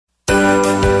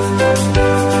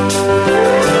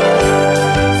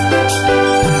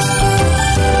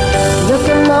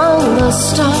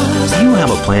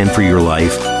plan for your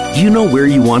life? Do you know where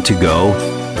you want to go?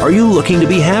 Are you looking to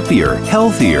be happier,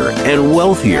 healthier, and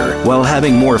wealthier while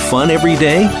having more fun every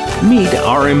day? Meet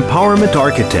our empowerment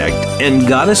architect and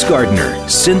goddess gardener,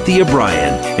 Cynthia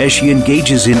Bryan, as she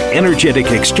engages in energetic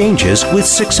exchanges with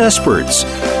successperts,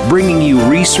 bringing you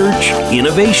research,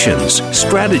 innovations,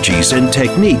 strategies, and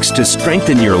techniques to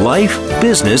strengthen your life,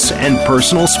 business, and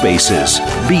personal spaces.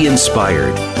 Be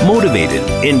inspired, motivated,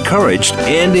 encouraged,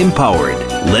 and empowered.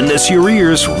 Lend us your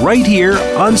ears right here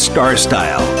on Star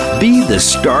Style. Be the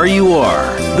star you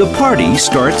are. The party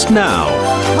starts now.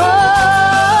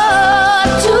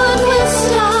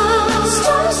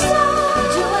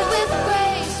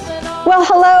 Well,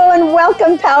 hello and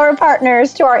welcome, Power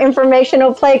Partners, to our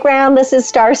informational playground. This is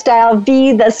Star Style,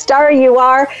 Be the Star You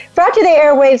Are, brought to the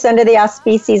airwaves under the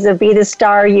auspices of Be the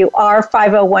Star You Are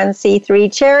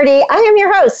 501c3 charity. I am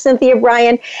your host, Cynthia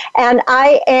Bryan, and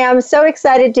I am so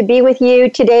excited to be with you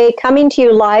today, coming to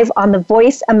you live on the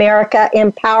Voice America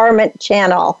Empowerment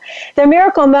Channel. The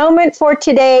miracle moment for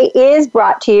today is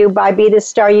brought to you by Be the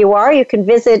Star You Are. You can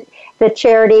visit the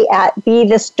charity at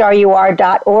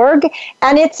BeTheStarYouAre.org.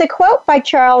 And it's a quote by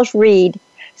Charles Reed.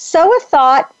 Sow a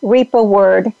thought, reap a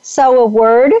word. Sow a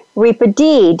word, reap a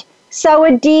deed. Sow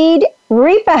a deed,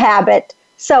 reap a habit.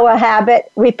 Sow a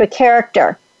habit, reap a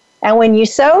character. And when you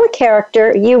sow a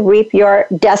character, you reap your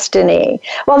destiny.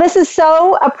 Well, this is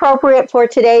so appropriate for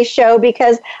today's show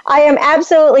because I am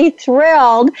absolutely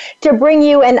thrilled to bring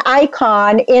you an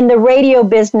icon in the radio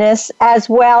business as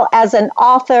well as an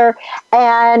author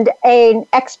and an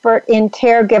expert in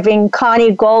caregiving,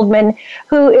 Connie Goldman,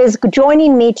 who is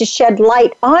joining me to shed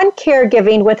light on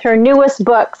caregiving with her newest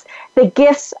books, The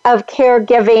Gifts of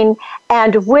Caregiving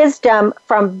and Wisdom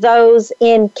from Those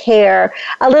in Care.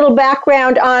 A little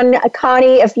background on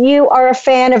Connie. If you are a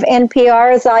fan of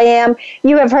NPR, as I am,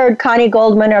 you have heard Connie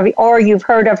Goldman or you've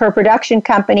heard of her production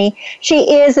company. She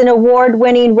is an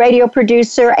award-winning radio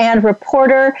producer and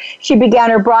reporter. She began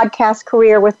her broadcast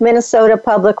career with Minnesota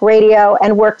Public Radio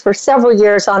and worked for several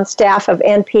years on staff of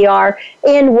NPR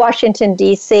in Washington,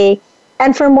 D.C.,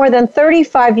 and for more than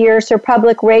 35 years, her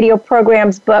public radio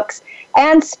programs, books,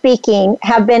 and speaking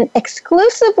have been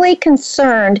exclusively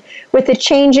concerned with the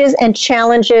changes and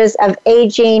challenges of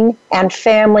aging and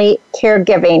family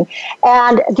caregiving.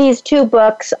 And these two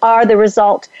books are the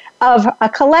result of a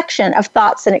collection of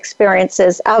thoughts and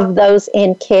experiences of those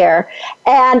in care.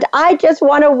 And I just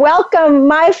want to welcome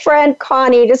my friend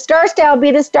Connie to Star Style, Be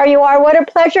the Star You Are. What a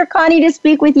pleasure, Connie, to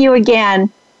speak with you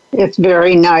again. It's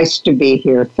very nice to be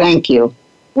here. Thank you.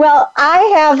 Well, I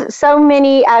have so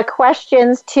many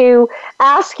questions to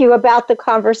ask you about the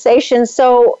conversation.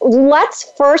 So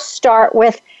let's first start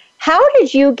with, how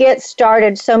did you get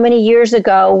started so many years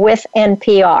ago with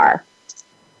NPR?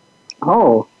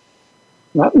 Oh,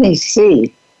 let me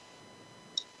see.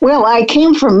 Well, I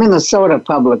came from Minnesota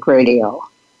Public Radio,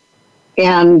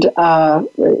 and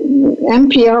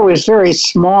NPR was very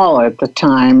small at the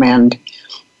time, and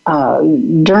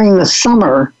during the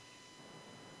summer,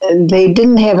 they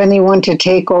didn't have anyone to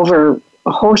take over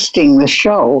hosting the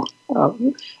show,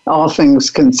 all things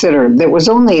considered. It was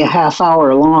only a half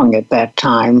hour long at that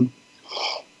time.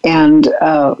 And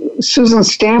Susan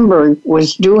Stamberg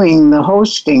was doing the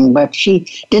hosting, but she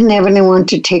didn't have anyone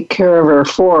to take care of her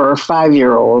 4 or 5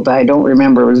 year old. I don't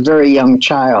remember. It was a very young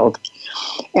child.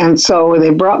 And so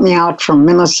they brought me out from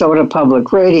Minnesota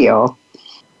Public Radio.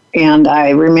 And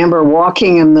I remember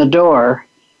walking in the door,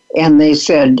 and they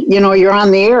said, you're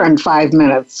on the air in 5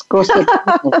 minutes. Go sit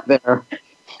down over there.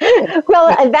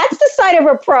 Well, that's the sign of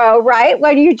a pro, right?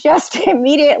 When you just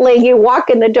immediately, you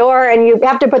walk in the door and you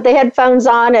have to put the headphones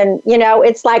on and,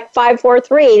 it's like 5, 4,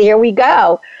 3, here we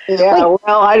go. Yeah,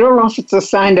 well, I don't know if it's a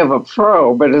sign of a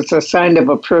pro, but it's a sign of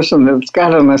a person that's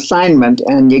got an assignment,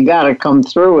 and you got to come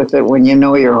through with it when you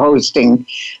know you're hosting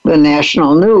the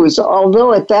national news,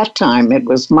 although at that time it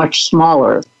was much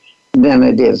smaller than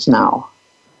it is now.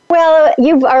 Well,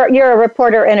 you're a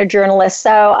reporter and a journalist,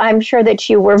 so I'm sure that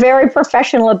you were very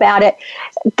professional about it.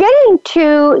 Getting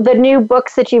to the new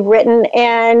books that you've written,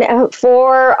 and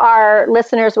for our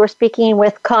listeners, we're speaking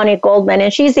with Connie Goldman,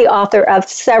 and she's the author of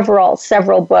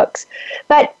several books.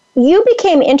 But you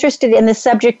became interested in the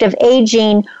subject of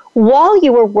aging while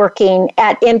you were working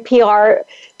at NPR.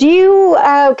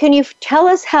 Can you tell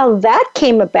us how that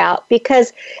came about?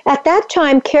 Because at that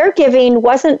time, caregiving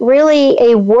wasn't really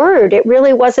a word. It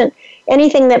really wasn't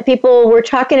anything that people were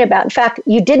talking about. In fact,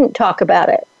 you didn't talk about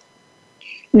it.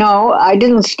 No, I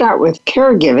didn't start with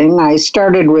caregiving. I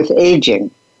started with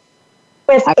aging.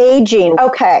 Aging,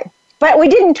 okay. But we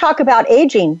didn't talk about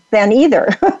aging then either.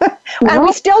 And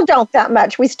we still don't that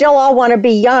much. We still all want to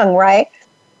be young, right?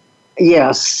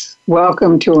 Yes.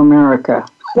 Welcome to America.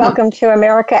 Welcome to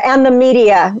America and the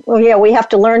media. Well, yeah, we have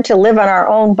to learn to live on our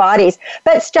own bodies.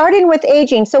 But starting with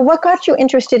aging, so what got you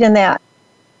interested in that?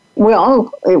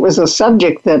 Well, it was a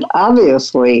subject that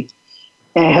obviously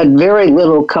had very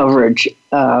little coverage,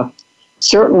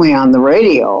 certainly on the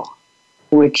radio,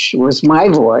 which was my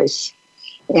voice.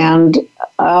 And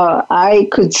I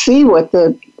could see what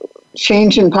the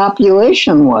change in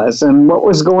population was and what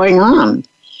was going on.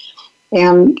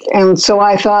 And so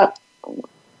I thought,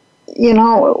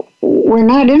 we're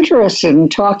not interested in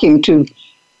talking to,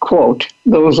 quote,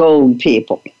 those old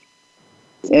people.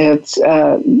 It's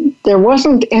there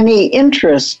wasn't any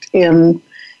interest in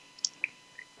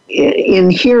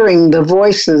hearing the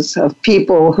voices of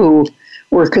people who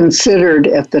were considered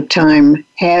at the time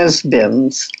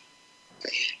has-beens.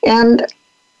 And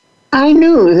I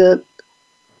knew that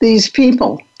these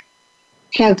people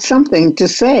had something to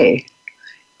say,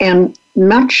 and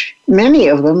many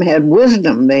of them had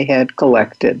wisdom they had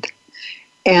collected,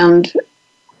 and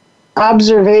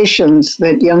observations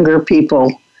that younger people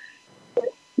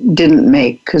didn't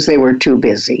make because they were too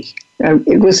busy.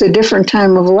 It was a different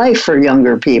time of life for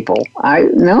younger people. I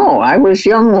was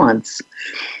young once,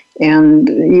 and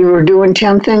you were doing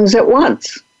 10 things at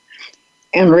once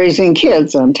and raising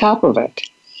kids on top of it.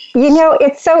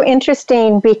 It's so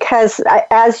interesting because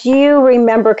as you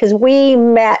remember, because we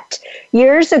met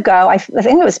years ago, I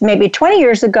think it was maybe 20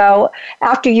 years ago,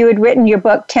 after you had written your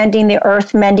book, Tending the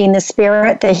Earth, Mending the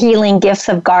Spirit, The Healing Gifts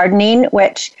of Gardening,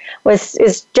 which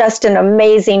is just an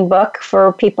amazing book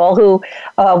for people who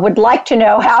would like to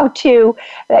know how to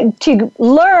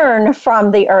learn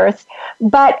from the earth.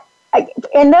 But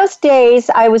in those days,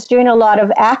 I was doing a lot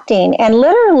of acting, and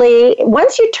literally,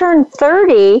 once you turn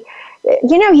 30,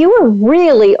 you were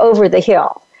really over the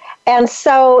hill. And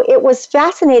so it was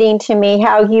fascinating to me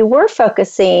how you were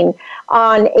focusing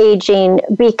on aging,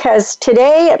 because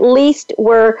today, at least,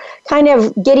 we're kind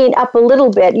of getting up a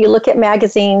little bit. You look at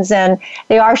magazines and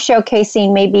they are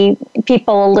showcasing maybe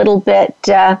people a little bit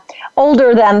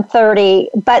older than 30,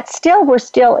 but still, we're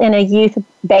still in a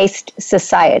youth-based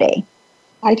society.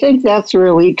 I think that's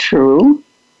really true.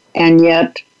 And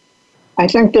yet, I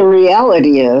think the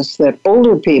reality is that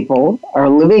older people are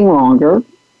living longer.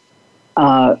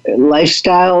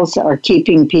 Lifestyles are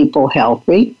keeping people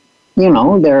healthy. There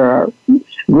are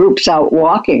groups out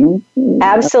walking.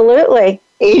 Absolutely.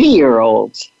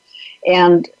 80-year-olds.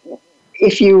 And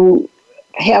if you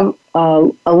have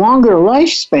a longer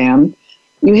lifespan,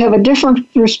 you have a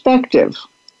different perspective.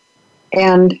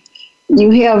 And you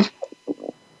have,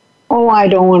 I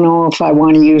don't know if I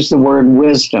want to use the word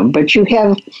wisdom, but you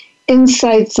have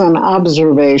insights and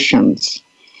observations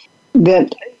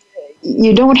that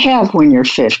you don't have when you're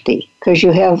 50, because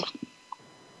you have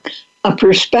a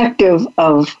perspective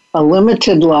of a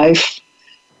limited life,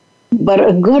 but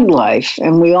a good life.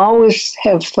 And we always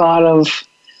have thought of,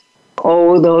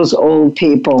 those old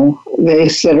people, they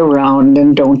sit around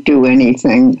and don't do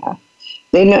anything.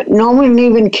 No one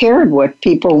even cared what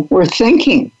people were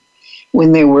thinking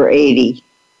when they were 80,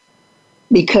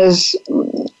 because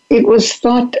it was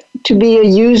thought to be a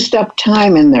used-up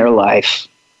time in their life,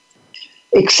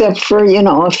 except for,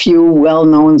 a few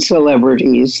well-known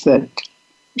celebrities that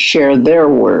shared their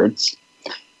words.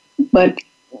 But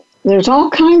there's all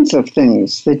kinds of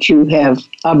things that you have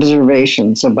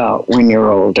observations about when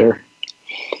you're older.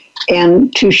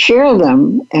 And to share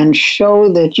them and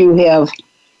show that you have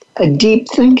a deep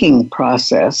thinking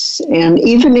process, and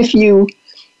even if you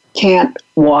can't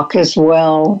walk as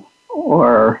well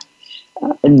or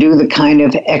do the kind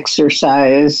of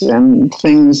exercise and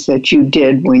things that you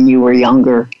did when you were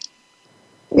younger,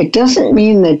 it doesn't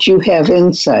mean that you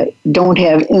don't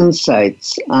have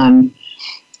insights on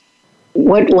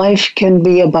what life can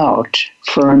be about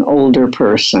for an older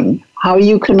person, how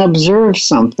you can observe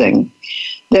something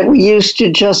that we used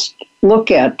to just look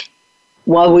at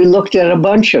while we looked at a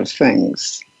bunch of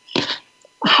things.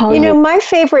 My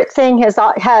favorite thing has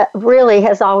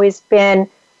always been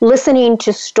listening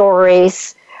to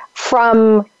stories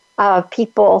from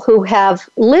people who have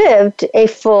lived a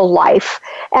full life.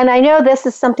 And I know this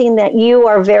is something that you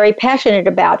are very passionate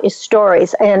about, is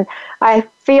stories. And I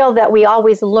feel that we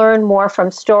always learn more from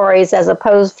stories as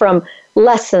opposed from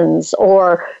lessons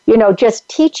or, just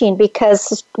teaching,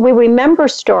 because we remember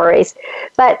stories.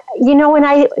 But, when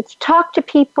I talk to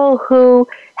people who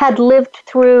had lived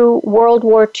through World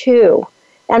War II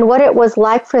and what it was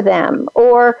like for them,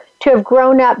 or to have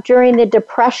grown up during the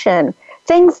Depression,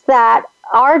 things that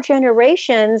our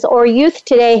generations or youth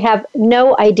today have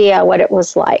no idea what it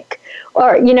was like.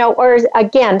 Or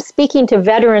again, speaking to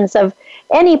veterans of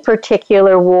any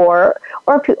particular war,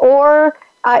 or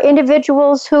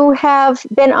individuals who have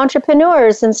been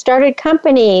entrepreneurs and started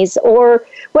companies or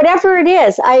whatever it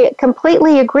is. I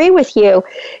completely agree with you.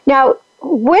 Now,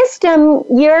 wisdom,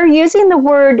 you're using the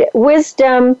word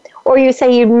wisdom, or you say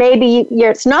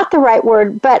it's not the right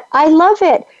word, but I love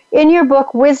it. In your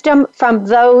book, Wisdom from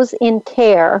Those in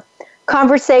Care,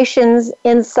 Conversations,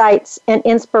 Insights, and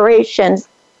Inspirations,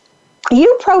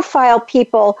 you profile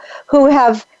people who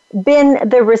have been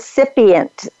the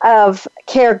recipient of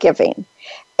caregiving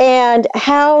and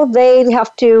how they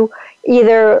have to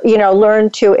either, learn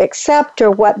to accept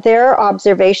or what their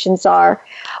observations are.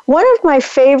 One of my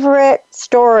favorite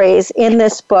stories in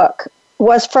this book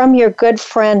was from your good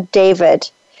friend David,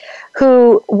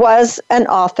 who was an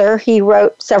author. He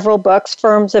wrote several books,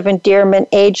 Forms of Endearment,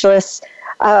 Ageless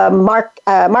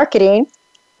Marketing,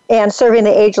 and Serving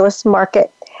the Ageless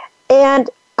Market. And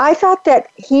I thought that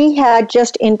he had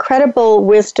just incredible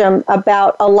wisdom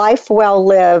about a life well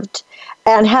lived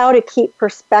and how to keep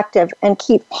perspective and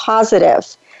keep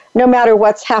positive no matter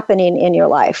what's happening in your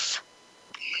life.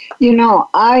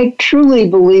 I truly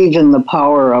believe in the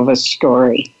power of a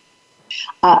story.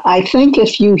 I think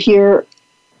if you hear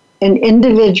an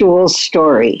individual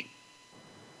story,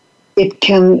 it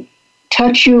can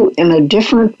touch you in a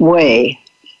different way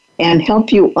and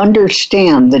help you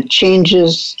understand the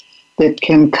changes that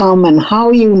can come and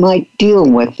how you might deal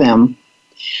with them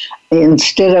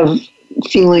instead of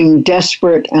feeling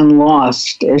desperate and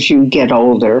lost as you get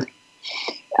older.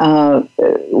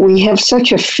 We have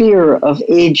such a fear of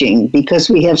aging because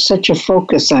we have such a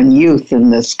focus on youth in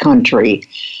this country.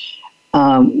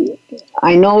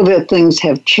 I know that things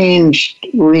have changed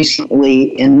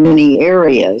recently in many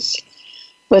areas,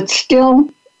 but still,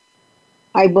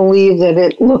 I believe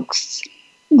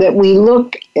that we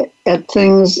look at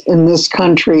things in this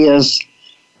country as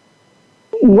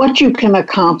what you can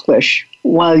accomplish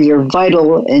while you're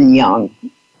vital and young.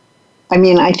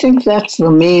 I think that's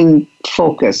the main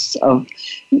focus of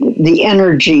the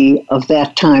energy of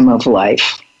that time of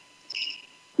life.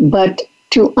 But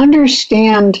to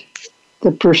understand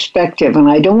the perspective, and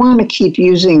I don't want to keep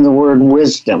using the word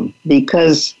wisdom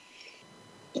because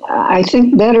I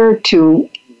think better to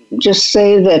just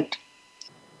say that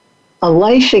a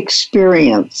life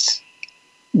experience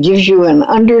gives you an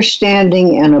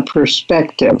understanding and a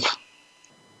perspective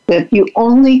that you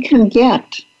only can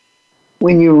get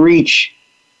when you reach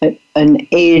an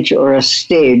age or a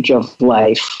stage of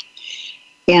life.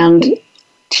 And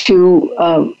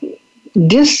to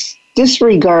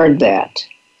disregard that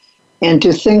and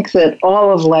to think that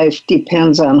all of life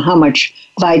depends on how much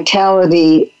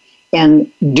vitality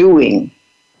and doing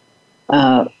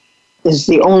is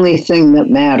the only thing that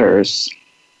matters.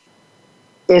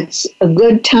 It's a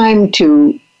good time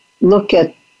to look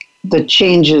at the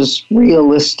changes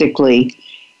realistically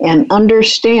and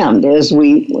understand as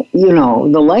the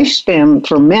lifespan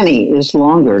for many is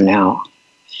longer now.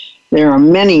 There are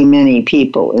many, many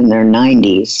people in their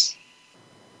 90s.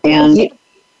 And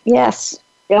yes.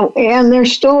 And they're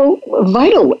still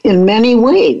vital in many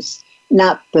ways.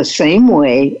 Not the same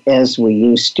way as we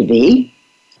used to be,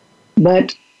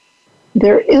 but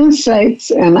their insights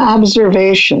and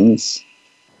observations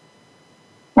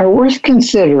are worth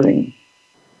considering.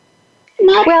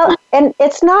 And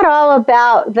it's not all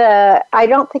about I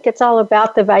don't think it's all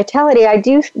about the vitality. I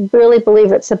do really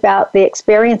believe it's about the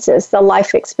experiences, the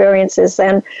life experiences,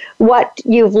 and what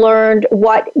you've learned,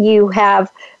 what you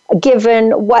have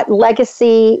given, what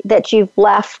legacy that you've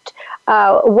left,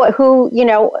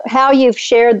 how you've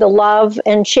shared the love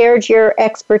and shared your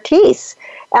expertise.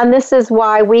 And this is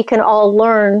why we can all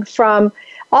learn from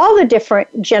all the different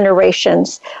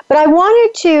generations. But I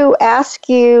wanted to ask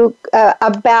you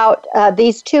about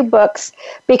these two books,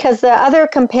 because the other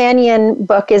companion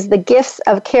book is The Gifts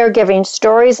of Caregiving,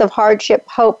 Stories of Hardship,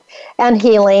 Hope, and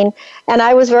Healing. And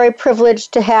I was very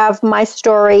privileged to have my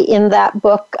story in that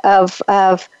book of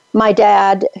my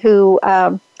dad who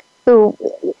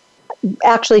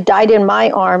actually died in my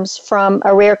arms from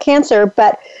a rare cancer,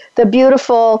 but the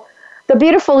beautiful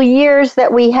years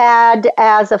that we had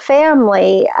as a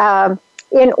family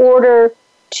in order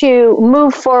to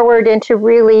move forward and to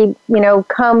really,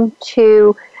 come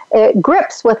to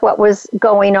grips with what was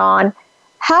going on.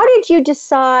 How did you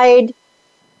decide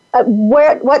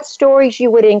what stories you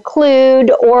would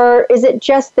include, or is it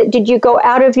just that did you go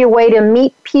out of your way to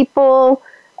meet people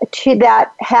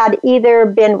that had either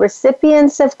been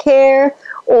recipients of care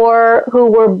or who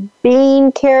were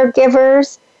being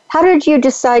caregivers? How did you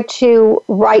decide to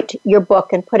write your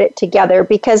book and put it together?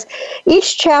 Because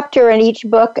each chapter in each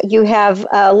book, you have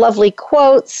lovely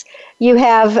quotes. You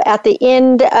have, at the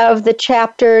end of the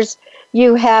chapters,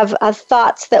 you have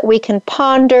thoughts that we can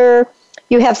ponder.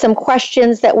 you have some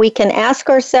questions that we can ask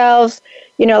ourselves,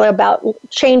 about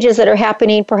changes that are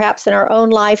happening perhaps in our own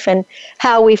life and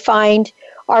how we find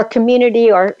our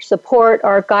community, our support,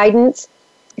 our guidance.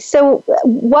 So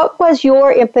what was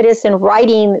your impetus in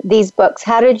writing these books?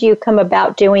 How did you come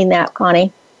about doing that,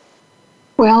 Connie?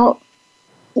 Well,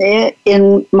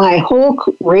 in my whole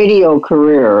radio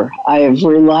career, I've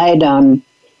relied on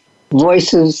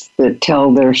voices that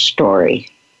tell their story.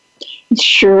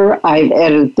 Sure, I've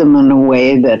edited them in a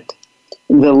way that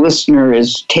the listener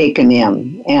is taken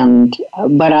in,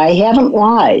 but I haven't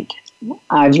lied.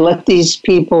 I've let these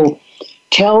people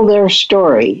tell their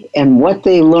story and what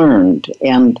they learned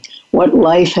and what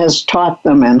life has taught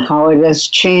them and how it has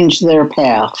changed their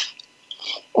path.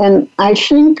 And I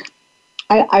think,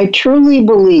 I truly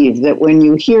believe that when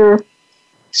you hear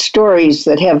stories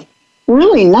that have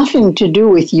really nothing to do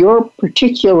with your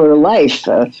particular life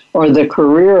or the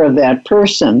career of that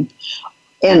person,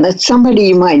 and it's somebody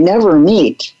you might never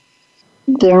meet,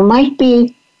 there might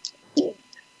be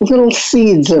little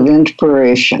seeds of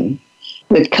inspiration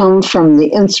that come from the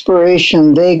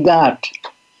inspiration they got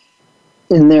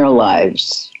in their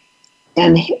lives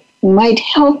and might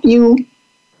help you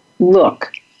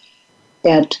look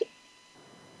at,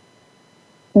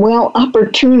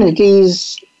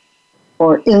 opportunities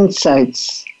or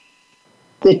insights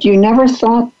that you never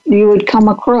thought you would come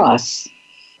across.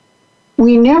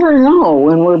 We never know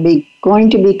when we're going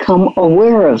to become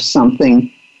aware of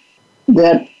something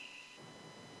that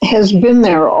has been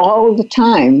there all the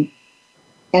time,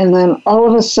 and then all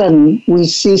of a sudden we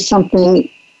see something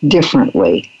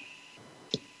differently.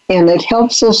 And it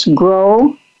helps us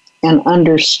grow and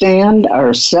understand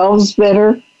ourselves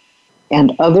better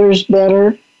and others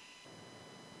better.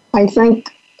 I think,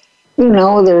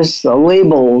 there's a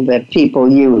label that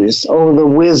people use, the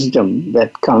wisdom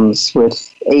that comes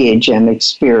with age and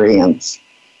experience.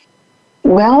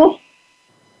 Well,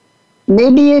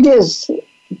 maybe it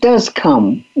does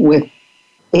come with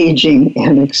aging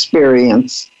and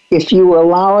experience if you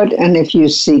allow it and if you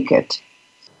seek it.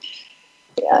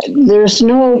 There's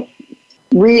no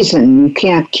reason you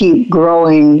can't keep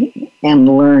growing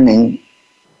and learning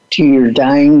to your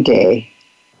dying day.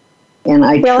 And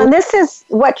and this is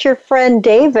what your friend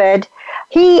David,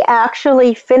 he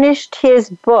actually finished his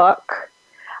book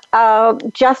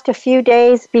just a few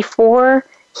days before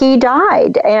he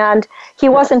died. And he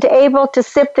wasn't able to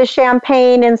sip the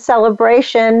champagne in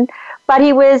celebration, but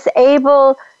he was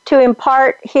able to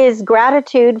impart his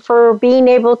gratitude for being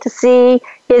able to see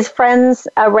his friends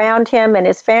around him and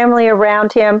his family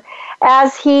around him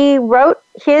as he wrote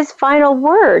his final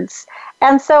words.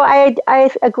 And so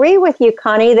I agree with you,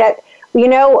 Connie, that we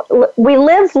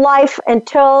live life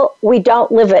until we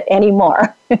don't live it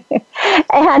anymore.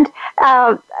 And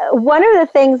one of the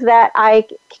things that I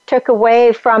took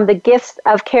away from the gifts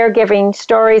of caregiving,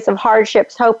 stories of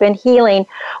hardships, hope, and healing,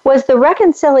 was the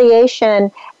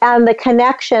reconciliation and the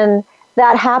connection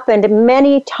that happened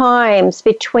many times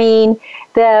between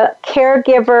the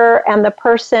caregiver and the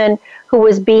person who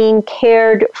was being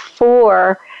cared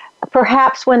for,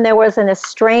 perhaps when there was an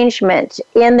estrangement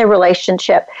in the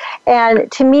relationship.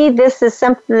 And to me, this is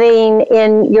something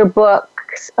in your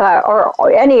books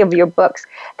or any of your books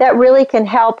that really can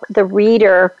help the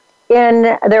reader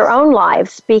in their own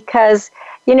lives, because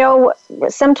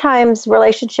sometimes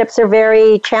relationships are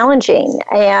very challenging,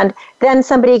 and then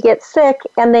somebody gets sick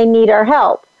and they need our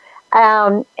help.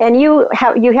 And you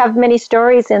have many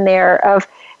stories in there of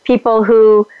people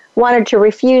who wanted to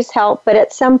refuse help, but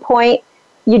at some point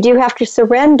you do have to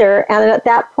surrender, and at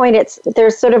that point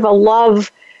there's sort of a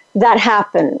love that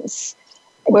happens.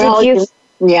 Well,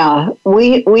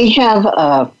 we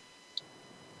have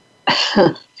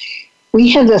we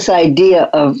have this idea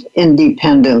of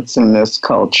independence in this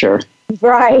culture,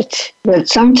 right? But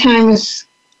sometimes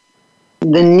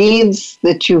the needs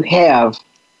that you have,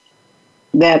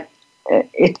 that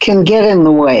it can get in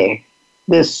the way.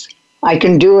 This, I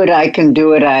can do it,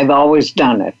 I've always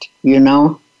done it,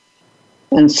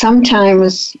 And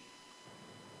sometimes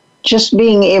just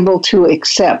being able to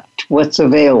accept what's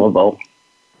available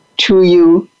to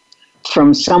you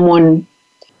from someone,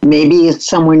 maybe it's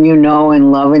someone you know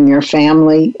and love in your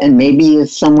family, and maybe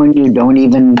it's someone you don't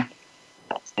even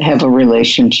have a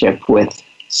relationship with,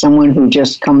 someone who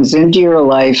just comes into your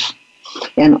life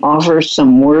and offers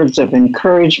some words of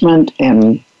encouragement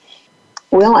and,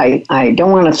 I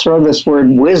don't want to throw this word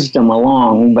wisdom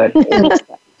along, but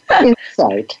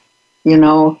insight.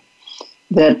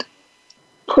 That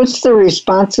puts the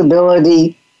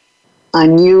responsibility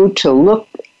on you to look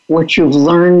what you've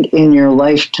learned in your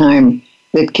lifetime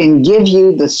that can give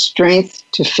you the strength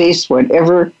to face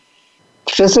whatever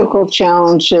physical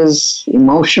challenges,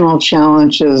 emotional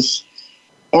challenges,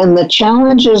 and the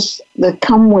challenges that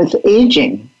come with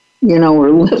aging. You know, we're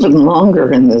living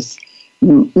longer in this.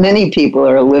 Many people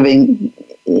are living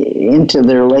into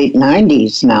their late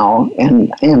 90s now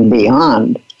and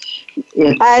beyond.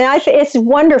 It's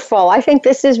wonderful. I think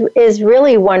this is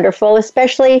really wonderful,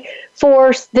 especially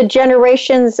for the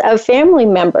generations of family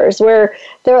members, where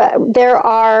there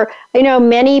are, you know,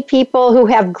 many people who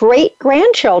have great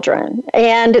grandchildren,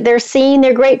 and they're seeing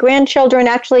their great grandchildren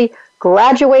actually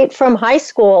graduate from high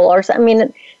school or something. I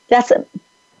mean, that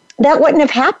wouldn't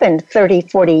have happened 30,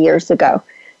 40 years ago.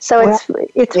 So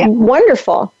it's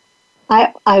wonderful.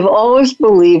 I've always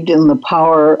believed in the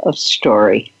power of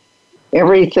story.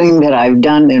 Everything that I've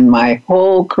done in my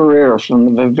whole career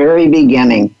from the very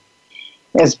beginning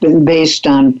has been based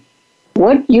on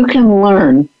what you can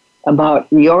learn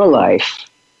about your life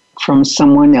from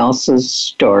someone else's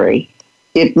story.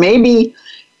 It may be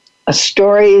a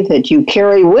story that you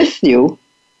carry with you.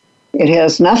 It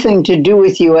has nothing to do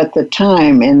with you at the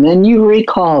time, and then you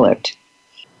recall it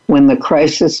when the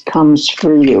crisis comes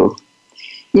for you.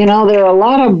 You know, there are a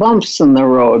lot of bumps in the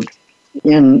road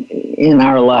in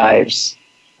our lives.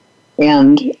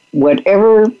 And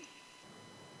whatever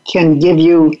can give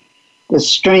you the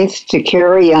strength to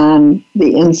carry on,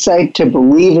 the insight to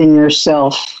believe in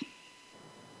yourself,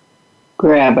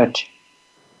 grab it.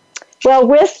 Well,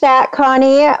 with that,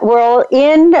 Connie, we'll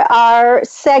end our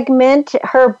segment.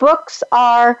 Her books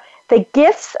are The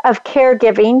Gifts of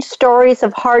Caregiving, Stories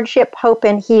of Hardship, Hope,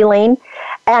 and Healing,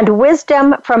 and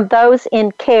Wisdom from Those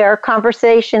in Care,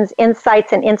 Conversations,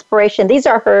 Insights, and Inspiration. These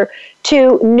are her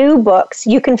 2 new books.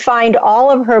 You can find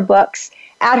all of her books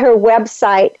at her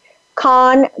website,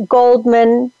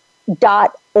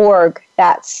 congoldman.org.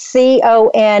 That's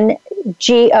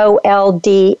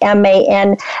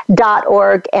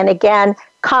CONGOLDMAN.org. And again,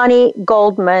 Connie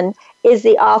Goldman is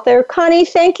the author. Connie,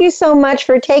 thank you so much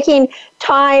for taking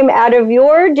time out of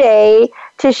your day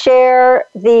to share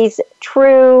these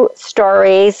true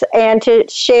stories and to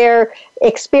share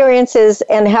experiences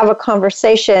and have a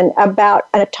conversation about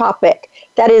a topic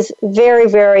that is very,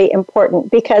 very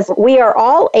important, because we are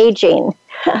all aging,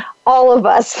 all of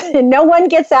us. No one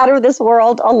gets out of this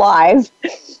world alive.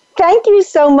 Thank you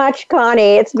so much,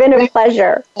 Connie. It's been a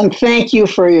pleasure. And thank you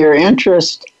for your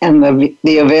interest and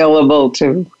the available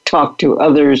to talk to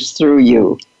others through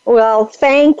you. Well,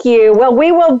 thank you. Well,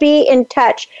 we will be in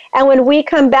touch. And when we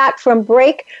come back from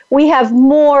break, we have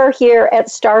more here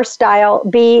at Star Style,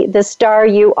 Be the Star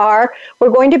You Are. We're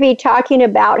going to be talking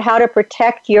about how to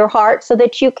protect your heart so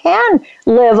that you can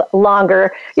live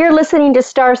longer. You're listening to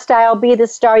Star Style, Be the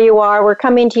Star You Are. We're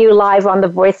coming to you live on the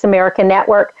Voice America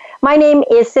Network. My name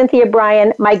is Cynthia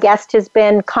Bryan. My guest has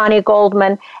been Connie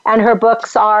Goldman, and her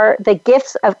books are The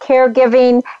Gifts of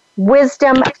Caregiving,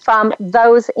 Wisdom from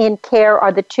Those in Care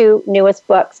are the 2 newest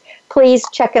books. Please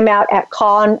check them out at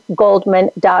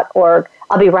congoldman.org.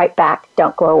 I'll be right back.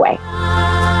 Don't go away.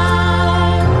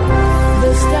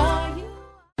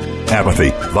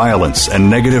 Apathy, violence, and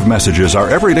negative messages are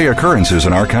everyday occurrences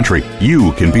in our country.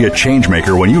 You can be a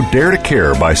changemaker when you dare to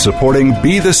care by supporting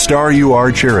Be the Star You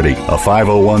Are charity, a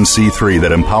 501c3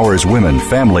 that empowers women,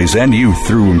 families, and youth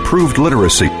through improved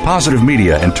literacy, positive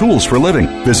media, and tools for living.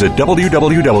 Visit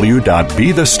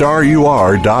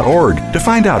www.bethestarur.org to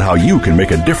find out how you can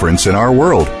make a difference in our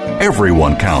world.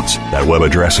 Everyone counts. That web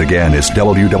address again is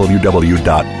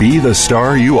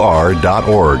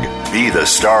www.bethestarur.org.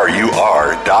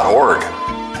 BeTheStarYouAre.org.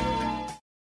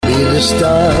 Be the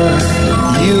star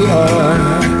you are.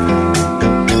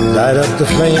 Light up the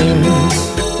flame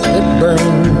that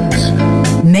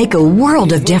burns. Make a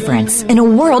world of difference in a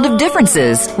world of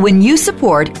differences when you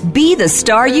support Be the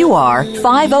Star You Are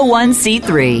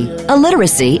 501c3, a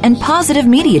literacy and positive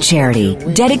media charity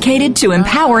dedicated to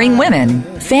empowering women,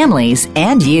 families,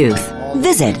 and youth.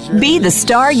 Visit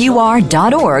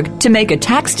BeTheStarYouAre.org to make a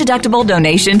tax-deductible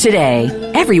donation today.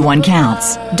 Everyone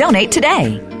counts. Donate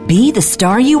today.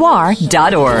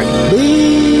 BeTheStarYouAre.org.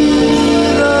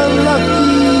 Be the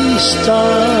lucky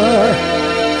star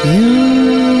you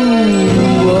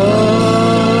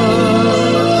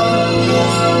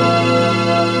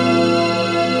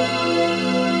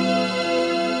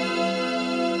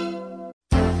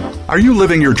are. Are you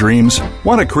living your dreams?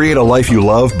 Want to create a life you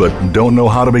love but don't know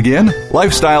how to begin?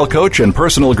 Lifestyle coach and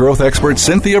personal growth expert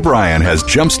Cynthia Bryan has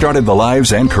jump-started the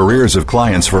lives and careers of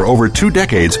clients for over 2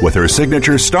 decades with her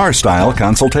signature Star Style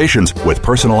consultations with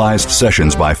personalized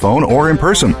sessions by phone or in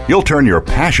person. You'll turn your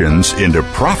passions into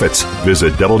profits.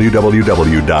 Visit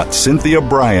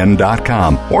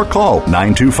www.cynthiabryan.com or call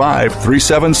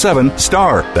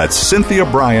 925-377-STAR. That's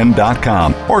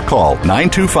cynthiabryan.com or call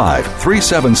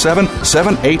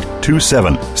 925-377-7827.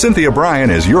 Cynthia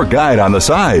Bryan is your guide on the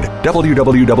side.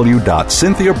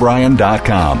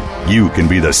 www.cynthiabryan.com. You can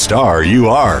be the star you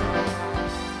are.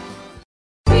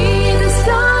 Be the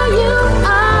star you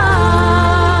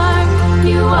are.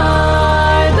 You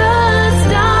are the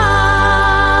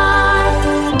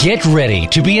star. Get ready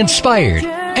to be inspired,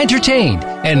 entertained,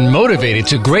 and motivated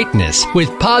to greatness with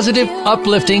positive,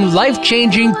 uplifting,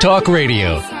 life-changing talk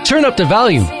radio. Turn up the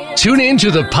volume. Tune in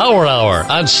to the Power Hour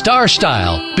on Star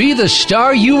Style. Be the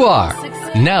star you are.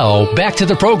 Now, back to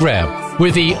the program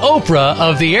with the Oprah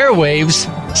of the airwaves,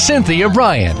 Cynthia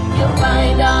Bryan. You'll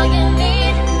find all you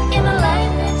need in the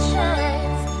light that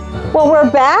shines. Well, we're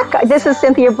back. This is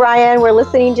Cynthia Bryan. We're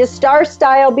listening to Star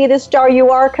Style, Be the Star You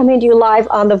Are, coming to you live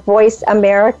on the Voice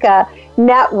America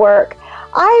Network.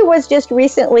 I was just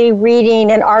recently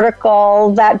reading an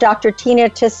article that Dr. Tina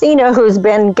Tessina, who's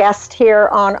been guest here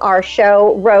on our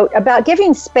show, wrote about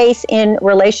giving space in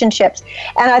relationships.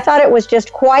 And I thought it was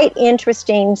just quite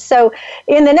interesting. So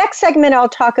in the next segment, I'll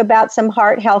talk about some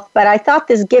heart health, but I thought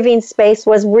this giving space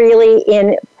was really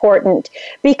important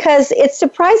because it's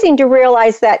surprising to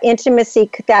realize that intimacy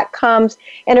that comes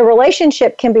in a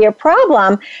relationship can be a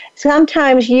problem.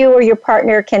 Sometimes you or your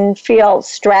partner can feel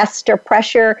stressed or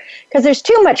pressure because there's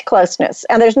too much closeness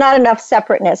and there's not enough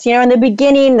separateness. You know, in the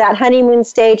beginning, that honeymoon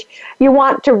stage, you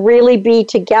want to really be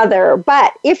together.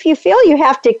 But if you feel you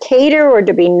have to cater or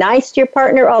to be nice to your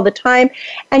partner all the time,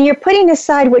 and you're putting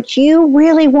aside what you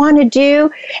really want to do,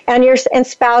 and your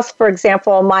spouse, for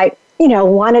example, might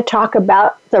want to talk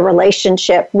about the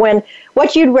relationship when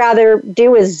what you'd rather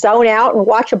do is zone out and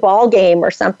watch a ball game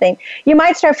or something, you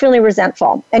might start feeling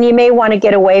resentful and you may want to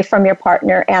get away from your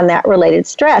partner and that related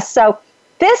stress. So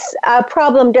this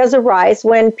problem does arise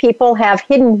when people have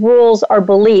hidden rules or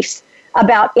beliefs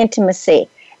about intimacy.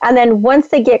 And then once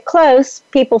they get close,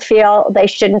 people feel they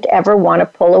shouldn't ever want to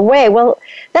pull away. Well,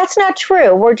 that's not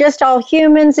true. We're just all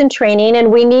humans in training,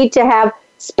 and we need to have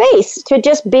space to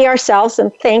just be ourselves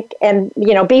and think and,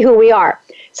 be who we are.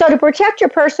 So to protect your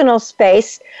personal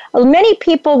space, many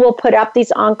people will put up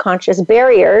these unconscious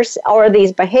barriers or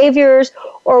these behaviors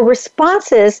or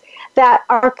responses that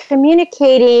are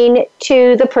communicating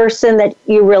to the person that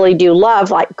you really do love,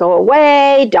 like go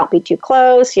away, don't be too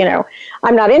close,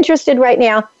 I'm not interested right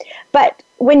now. But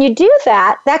when you do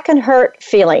that, that can hurt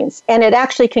feelings, and it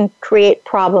actually can create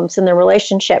problems in the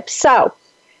relationship. So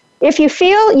if you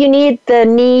feel you need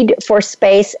for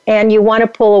space and you want to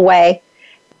pull away,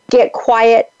 get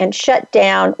quiet and shut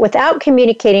down without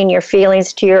communicating your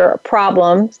feelings to your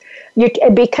problems,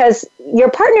 because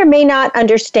your partner may not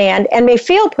understand and may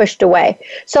feel pushed away.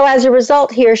 So as a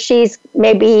result, he or she's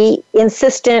maybe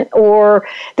insistent, or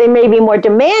they may be more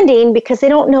demanding because they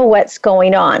don't know what's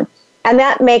going on. And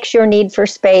that makes your need for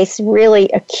space really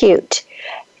acute.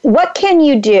 What can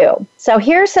you do? So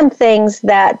here's some things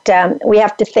that we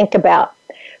have to think about.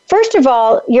 First of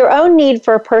all, your own need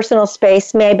for personal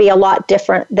space may be a lot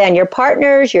different than your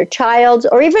partner's, your child's,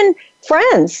 or even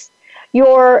friends.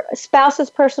 Your spouse's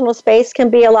personal space can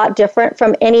be a lot different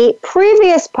from any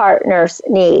previous partner's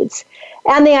needs.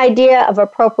 And the idea of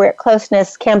appropriate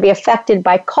closeness can be affected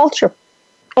by culture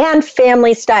and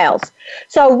family styles.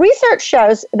 So research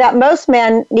shows that most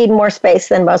men need more space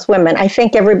than most women. I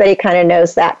think everybody kind of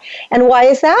knows that. And why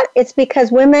is that? It's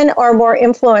because women are more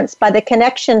influenced by the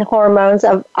connection hormones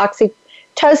of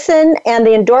oxytocin and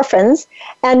the endorphins,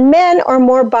 and men are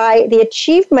more by the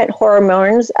achievement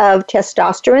hormones of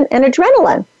testosterone and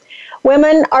adrenaline.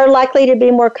 Women are likely to be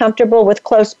more comfortable with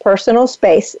close personal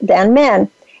space than men.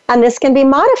 And this can be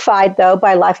modified, though,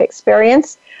 by life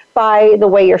experience, by the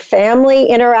way your family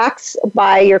interacts,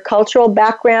 by your cultural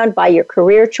background, by your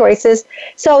career choices.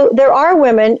 So there are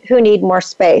women who need more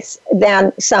space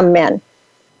than some men.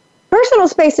 Personal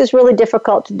space is really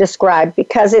difficult to describe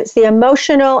because it's the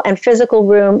emotional and physical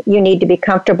room you need to be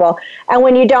comfortable. And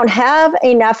when you don't have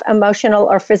enough emotional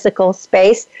or physical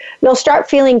space, you'll start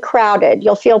feeling crowded,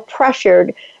 you'll feel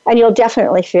pressured, and you'll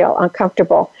definitely feel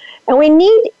uncomfortable. And we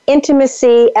need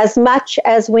intimacy as much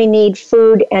as we need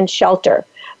food and shelter.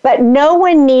 But no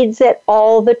one needs it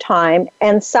all the time,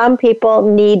 and some people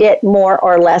need it more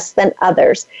or less than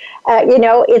others.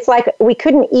 It's like we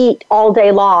couldn't eat all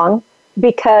day long,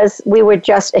 because we would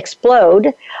just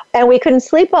explode, and we couldn't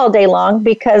sleep all day long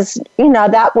because,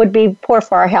 that would be poor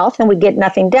for our health and we'd get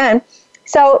nothing done.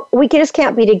 So we just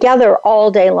can't be together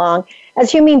all day long.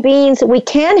 As human beings, we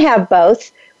can have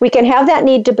both. We can have that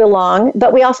need to belong,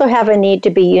 but we also have a need to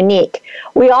be unique.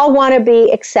 We all want to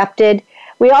be accepted.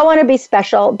 We all want to be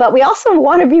special, but we also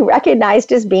want to be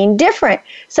recognized as being different.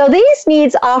 So these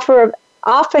needs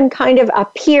often kind of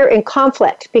appear in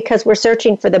conflict because we're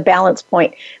searching for the balance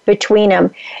point between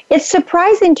them. It's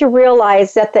surprising to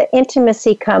realize that the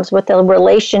intimacy comes with a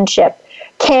relationship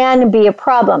can be a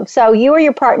problem. So you or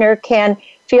your partner can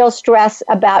feel stress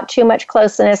about too much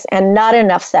closeness and not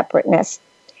enough separateness.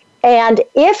 And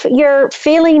if you're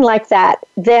feeling like that,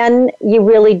 then you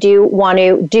really do want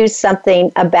to do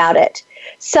something about it.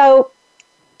 So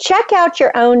check out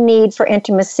your own need for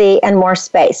intimacy and more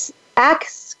space.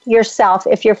 Ask yourself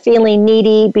if you're feeling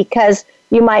needy because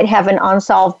you might have an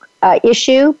unsolved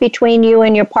issue between you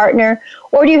and your partner,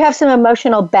 or do you have some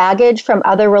emotional baggage from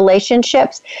other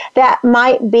relationships that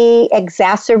might be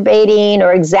exacerbating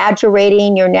or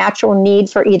exaggerating your natural need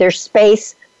for either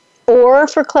space or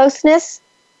for closeness?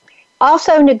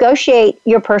 Also, negotiate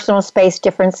your personal space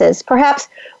differences. Perhaps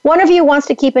one of you wants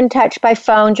to keep in touch by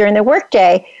phone during the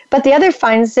workday, but the other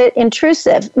finds it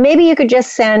intrusive. Maybe you could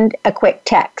just send a quick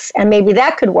text, and maybe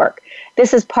that could work.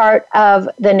 This is part of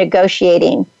the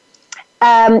negotiating.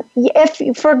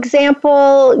 If, for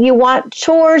example, you want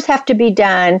chores have to be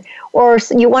done, or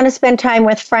you want to spend time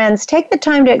with friends, take the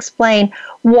time to explain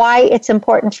why it's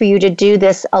important for you to do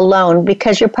this alone,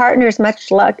 because your partner is much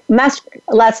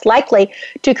less likely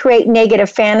to create negative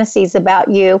fantasies about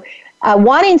you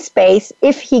wanting space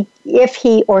if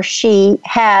he or she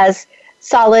has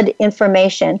solid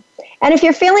information. And if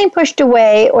you're feeling pushed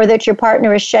away or that your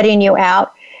partner is shutting you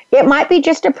out, it might be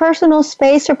just a personal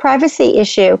space or privacy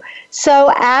issue.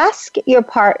 So ask your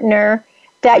partner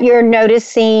that you're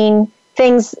noticing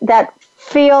things that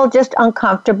feel just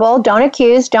uncomfortable. Don't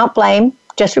accuse, don't blame,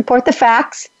 just report the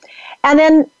facts. And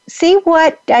then see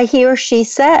what he or she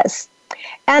says.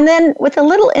 And then with a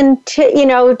little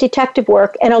detective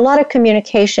work and a lot of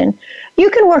communication, you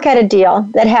can work out a deal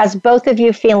that has both of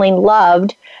you feeling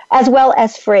loved as well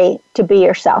as free to be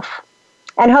yourself.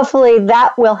 And hopefully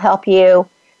that will help you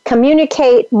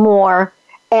communicate more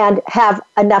and have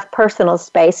enough personal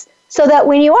space so that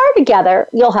when you are together,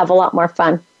 you'll have a lot more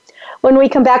fun. When we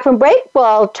come back from break,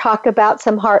 we'll talk about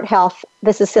some heart health.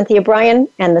 This is Cynthia Bryan,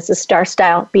 and this is Star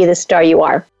Style. Be the star you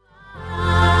are.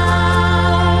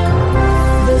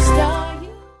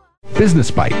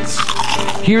 Business Bites.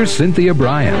 Here's Cynthia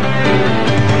Bryan.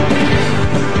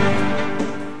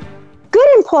 Good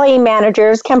employee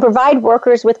managers can provide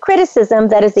workers with criticism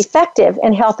that is effective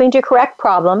in helping to correct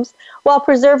problems while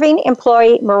preserving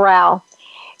employee morale.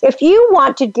 If you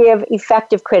want to give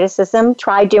effective criticism,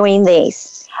 try doing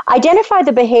these. Identify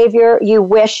the behavior you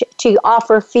wish to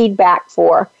offer feedback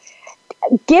for.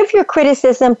 Give your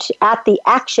criticism at the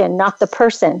action, not the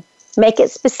person. Make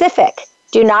it specific.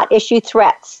 Do not issue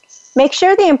threats. Make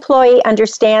sure the employee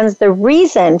understands the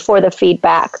reason for the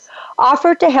feedback.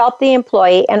 Offer to help the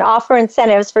employee and offer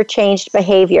incentives for changed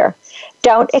behavior.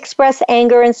 Don't express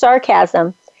anger and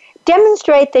sarcasm.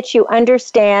 Demonstrate that you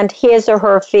understand his or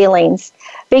her feelings.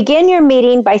 Begin your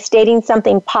meeting by stating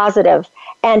something positive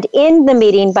and end the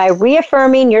meeting by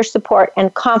reaffirming your support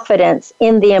and confidence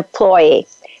in the employee.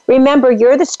 Remember,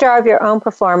 you're the star of your own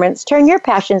performance. Turn your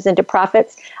passions into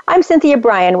profits. I'm Cynthia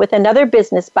Bryan with another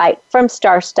Business Bite from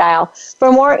Star Style.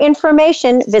 For more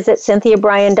information, visit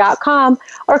CynthiaBryan.com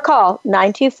or call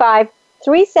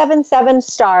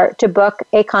 925-377-STAR to book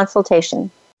a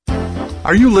consultation.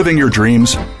 Are you living your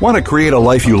dreams? Want to create a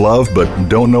life you love but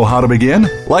don't know how to begin?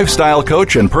 Lifestyle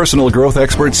coach and personal growth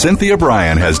expert Cynthia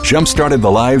Bryan has jump-started the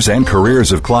lives and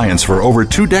careers of clients for over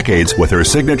 2 decades with her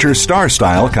signature Star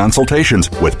Style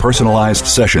consultations. With personalized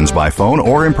sessions by phone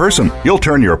or in person, you'll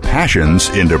turn your passions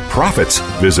into profits.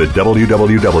 Visit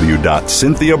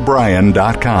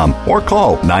www.CynthiaBryan.com or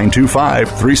call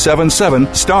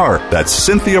 925-377-STAR. That's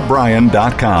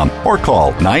CynthiaBryan.com or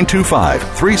call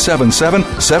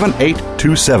 925-377-7827.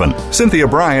 Cynthia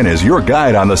Bryan is your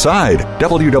guide on the side.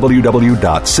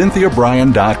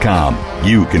 www.CynthiaBryan.com.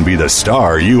 You can be the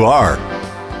star you are.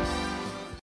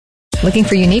 Looking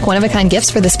for unique, one-of-a-kind gifts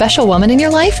for the special woman in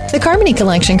your life? The Carmony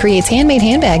Collection creates handmade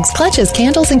handbags, clutches,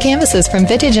 candles, and canvases from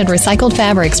vintage and recycled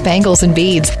fabrics, bangles, and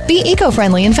beads. Be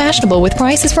eco-friendly and fashionable with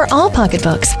prices for all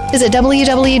pocketbooks. Visit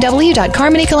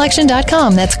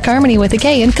www.carmonycollection.com. That's Carmony with a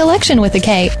K and Collection with a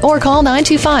K. Or call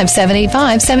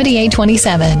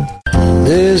 925-785-7827.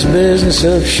 This business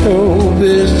of show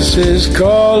business is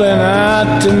calling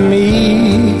out to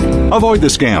me. Avoid the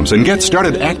scams and get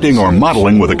started acting or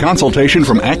modeling with a consultation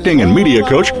from acting and media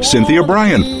coach Cynthia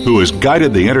Bryan, who has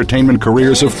guided the entertainment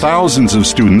careers of thousands of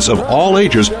students of all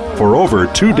ages for over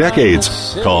 2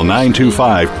 decades. Call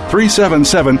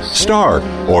 925-377-STAR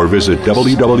or visit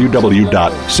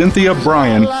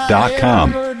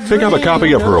www.cynthiabryan.com. Pick up a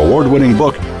copy of her award-winning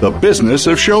book, The Business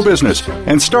of Show Business,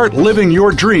 and start living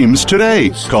your dreams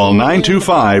today. Call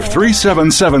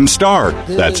 925-377-STAR.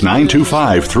 That's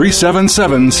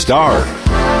 925-377-STAR.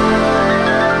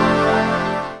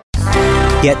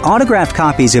 Get autographed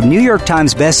copies of New York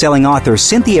Times bestselling author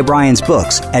Cynthia Bryan's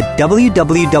books at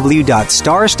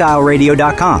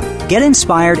www.starstyleradio.com. Get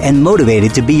inspired and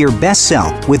motivated to be your best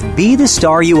self with Be the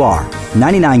Star You Are,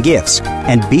 99 gifts,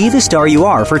 and Be the Star You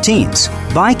Are for teens.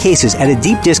 Buy cases at a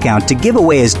deep discount to give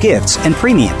away as gifts and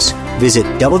premiums. Visit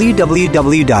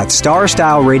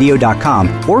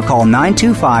www.starstyleradio.com or call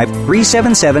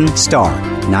 925-377-STAR.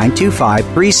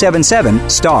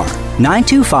 925-377-STAR.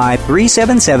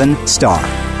 925-377-STAR.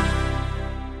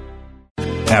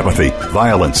 Apathy,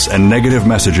 violence, and negative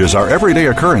messages are everyday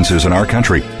occurrences in our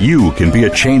country. You can be a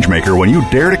changemaker when you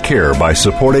dare to care by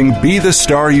supporting Be the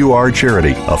Star You Are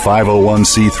charity, a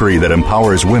 501c3 that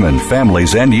empowers women,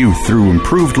 families, and youth through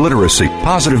improved literacy,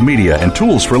 positive media, and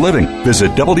tools for living.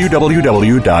 Visit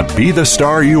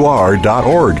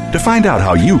www.bethestarur.org to find out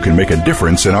how you can make a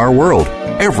difference in our world.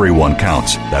 Everyone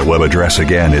counts. That web address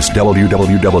again is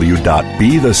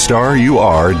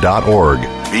www.bethestarur.org.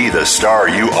 BeTheStarYouAre.org. Be the star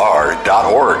you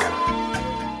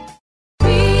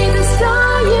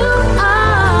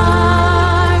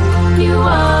are. You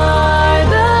are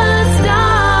the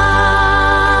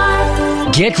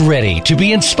star. Get ready to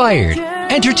be inspired,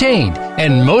 entertained,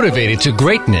 and motivated to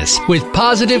greatness with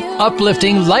positive,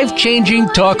 uplifting, life-changing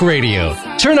talk radio.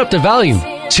 Turn up the volume.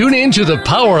 Tune in to the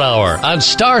Power Hour on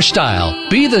Star Style.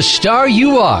 Be the star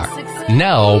you are.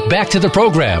 Now, back to the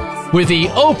program with the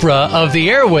Oprah of the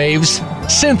airwaves,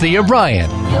 Cynthia Bryan.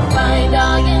 You'll find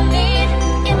all you need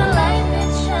in the light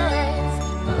that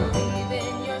shines. Believe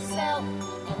in yourself.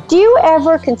 Do you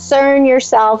ever concern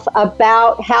yourself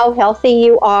about how healthy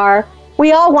you are?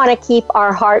 We all want to keep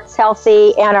our hearts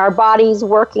healthy and our bodies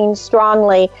working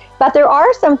strongly, but there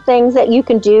are some things that you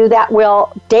can do that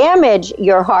will damage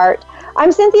your heart.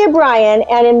 I'm Cynthia Bryan,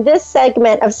 and in this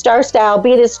segment of Star Style,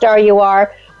 Be the Star You Are,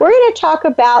 we're going to talk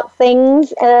about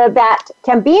things that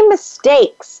can be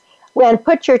mistakes and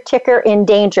put your ticker in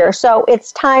danger. So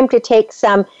it's time to take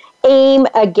some aim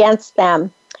against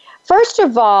them. First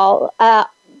of all,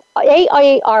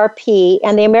 AARP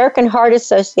and the American Heart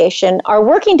Association are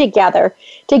working together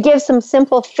to give some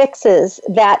simple fixes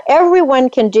that everyone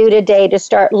can do today to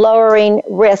start lowering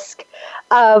risk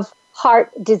of heart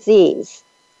disease.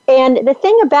 And the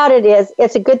thing about it is,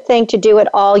 it's a good thing to do it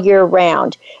all year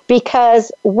round, because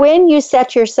when you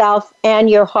set yourself and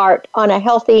your heart on a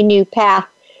healthy new path,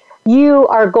 you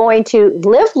are going to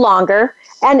live longer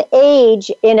and age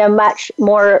in a much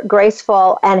more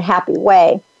graceful and happy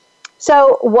way.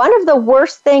 So one of the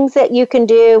worst things that you can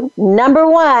do, number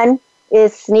one,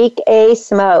 is sneak a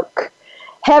smoke.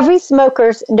 Heavy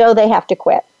smokers know they have to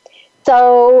quit.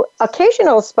 So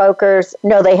occasional smokers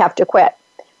know they have to quit.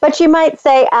 But you might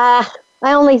say, I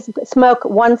only smoke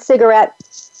one cigarette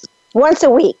once a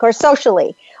week or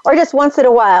socially, or just once in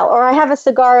a while, or I have a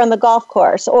cigar on the golf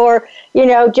course, or,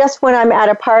 just when I'm at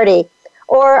a party,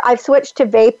 or I've switched to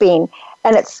vaping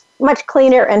and it's much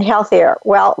cleaner and healthier.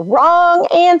 Well, wrong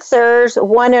answers,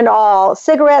 one and all.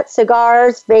 Cigarettes,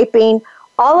 cigars, vaping,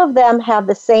 all of them have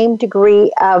the same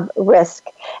degree of risk.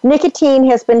 Nicotine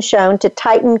has been shown to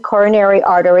tighten coronary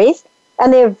arteries,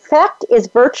 and the effect is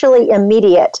virtually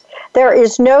immediate. There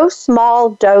is no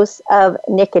small dose of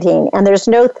nicotine, and there's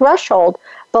no threshold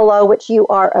below which you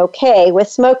are okay with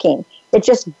smoking. It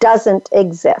just doesn't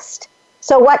exist.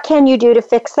 So what can you do to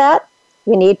fix that?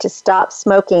 You need to stop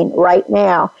smoking right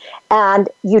now. And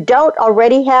you don't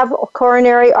already have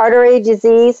coronary artery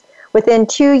disease, within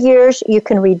 2 years, you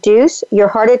can reduce your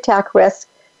heart attack risk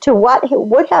to what it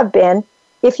would have been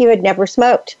if you had never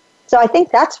smoked. So I think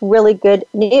that's really good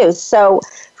news. So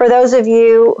for those of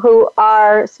you who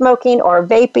are smoking or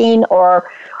vaping or,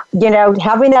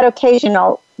 having that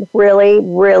occasional, really,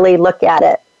 really look at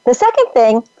it. The second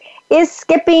thing is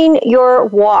skipping your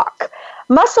walk.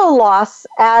 Muscle loss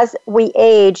as we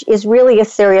age is really a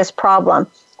serious problem.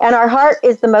 And our heart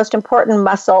is the most important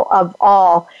muscle of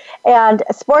all. And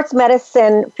sports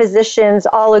medicine physicians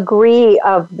all agree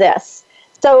of this.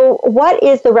 So what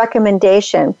is the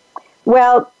recommendation?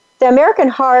 Well, the American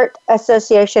Heart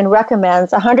Association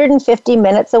recommends 150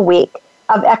 minutes a week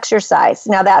of exercise.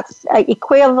 Now, that's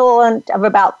equivalent of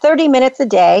about 30 minutes a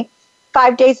day,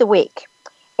 5 days a week.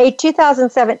 A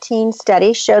 2017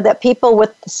 study showed that people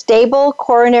with stable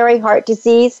coronary heart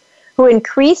disease who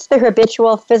increased their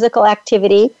habitual physical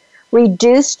activity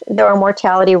reduced their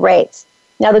mortality rates.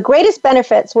 Now, the greatest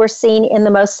benefits were seen in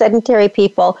the most sedentary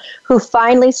people who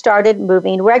finally started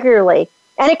moving regularly.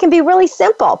 And it can be really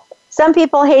simple. Some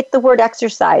people hate the word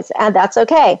exercise, and that's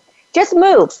okay. Just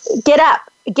move, get up,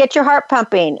 get your heart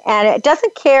pumping. And it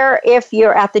doesn't care if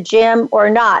you're at the gym or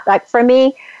not. Like for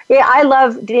me, I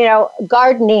love,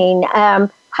 gardening,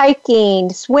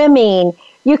 hiking, swimming.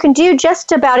 You can do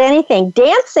just about anything.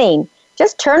 Dancing.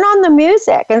 Just turn on the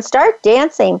music and start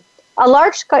dancing. A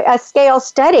large-scale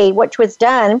study, which was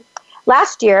done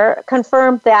last year,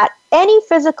 confirmed that any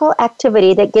physical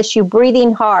activity that gets you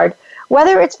breathing hard,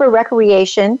 whether it's for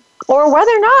recreation or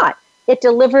whether not, it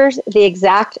delivers the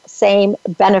exact same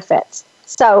benefits.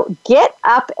 So get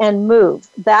up and move.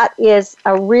 That is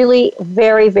a really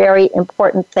very, very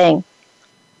important thing.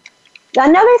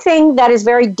 Another thing that is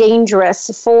very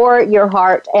dangerous for your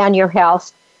heart and your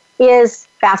health is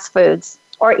fast foods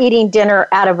or eating dinner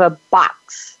out of a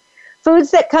box.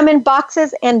 Foods that come in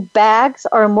boxes and bags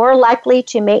are more likely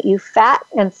to make you fat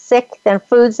and sick than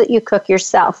foods that you cook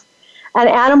yourself. An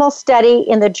animal study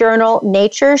in the journal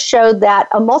Nature showed that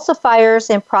emulsifiers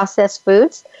in processed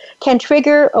foods can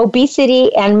trigger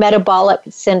obesity and metabolic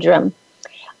syndrome.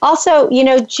 Also,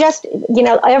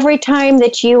 every time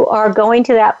that you are going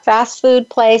to that fast food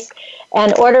place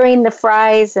and ordering the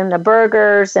fries and the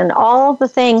burgers and all the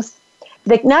things,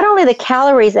 not only the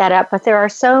calories add up, but there are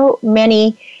so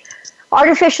many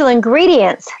artificial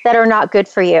ingredients that are not good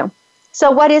for you.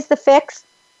 So what is the fix?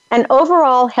 An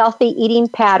overall healthy eating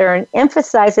pattern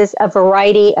emphasizes a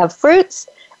variety of fruits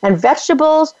and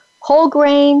vegetables, whole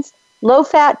grains,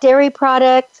 low-fat dairy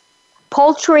products,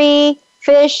 poultry,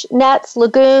 fish, nuts,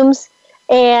 legumes,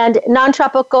 and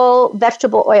non-tropical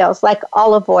vegetable oils like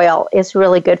olive oil is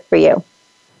really good for you.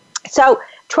 So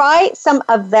try some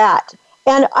of that.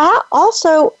 And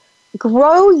also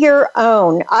grow your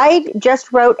own. I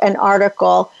just wrote an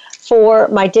article for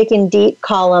my Digging Deep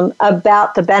column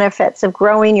about the benefits of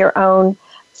growing your own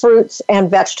fruits and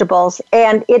vegetables.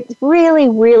 And it really,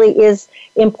 really is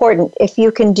important if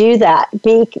you can do that.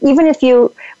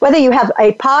 Whether you have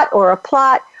a pot or a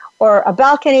plot or a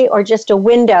balcony or just a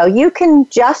window, you can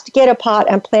just get a pot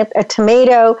and plant a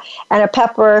tomato and a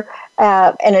pepper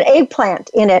and an eggplant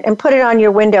in it and put it on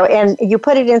your window, and you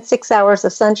put it in 6 hours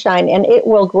of sunshine and it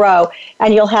will grow,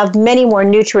 and you'll have many more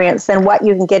nutrients than what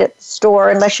you can get at the store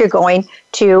unless you're going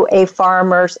to a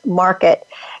farmer's market.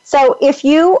 So if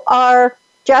you are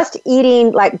just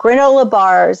eating like granola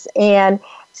bars and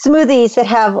smoothies that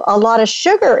have a lot of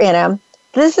sugar in them,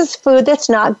 this is food that's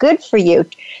not good for you.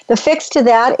 The fix to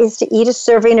that is to eat a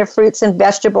serving of fruits and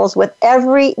vegetables with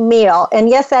every meal. And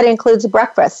yes, that includes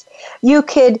breakfast. You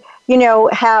could,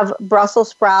 have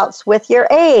Brussels sprouts with your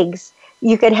eggs.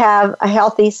 You could have a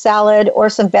healthy salad or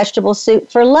some vegetable soup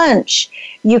for lunch.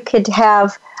 You could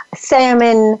have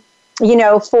salmon,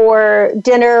 for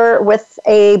dinner with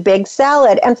a big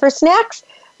salad. And for snacks,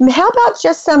 how about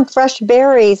just some fresh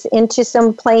berries into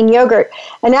some plain yogurt?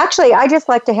 And actually, I just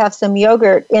like to have some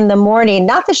yogurt in the morning,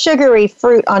 not the sugary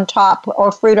fruit on top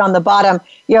or fruit on the bottom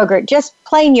yogurt, just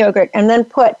plain yogurt, and then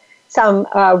put some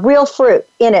real fruit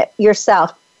in it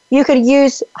yourself. You could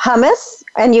use hummus,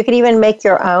 and you could even make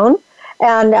your own,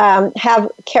 and have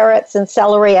carrots and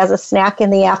celery as a snack in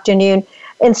the afternoon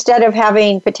instead of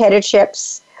having potato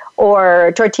chips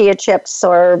or tortilla chips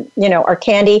or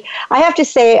candy. I have to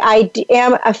say I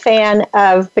am a fan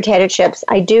of potato chips.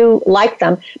 I do like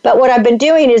them. But what I've been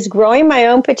doing is growing my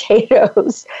own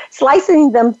potatoes,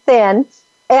 slicing them thin,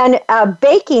 and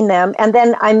baking them. And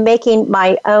then I'm making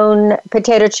my own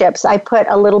potato chips. I put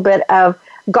a little bit of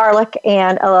garlic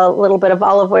and a little bit of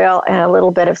olive oil and a little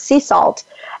bit of sea salt.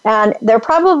 And they're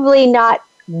probably not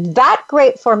that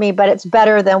great for me, but it's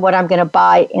better than what I'm going to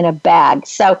buy in a bag.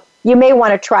 So you may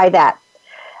want to try that.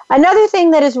 Another thing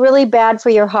that is really bad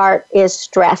for your heart is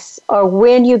stress, or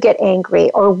when you get angry,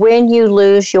 or when you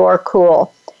lose your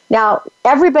cool. Now,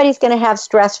 everybody's going to have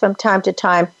stress from time to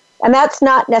time, and that's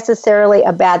not necessarily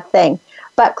a bad thing.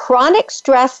 But chronic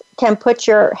stress can put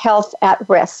your health at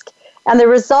risk, and the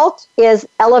result is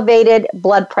elevated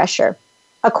blood pressure.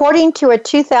 According to a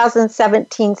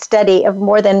 2017 study of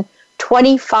more than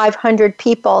 2,500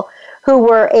 people who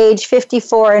were age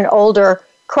 54 and older,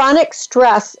 chronic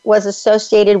stress was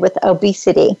associated with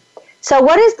obesity. So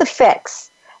what is the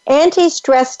fix?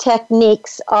 Anti-stress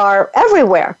techniques are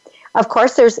everywhere. Of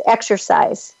course, there's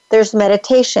exercise, there's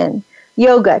meditation,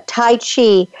 yoga, tai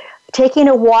chi, taking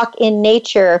a walk in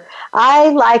nature. I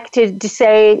like to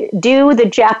say, do the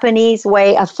Japanese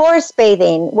way of forest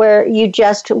bathing, where you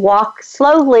just walk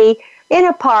slowly in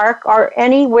a park or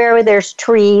anywhere where there's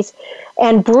trees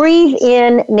and breathe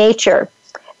in nature.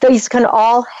 These can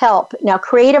all help. Now,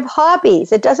 creative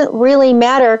hobbies, it doesn't really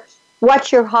matter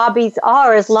what your hobbies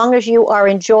are as long as you are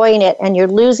enjoying it and you're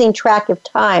losing track of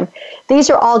time. These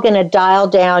are all going to dial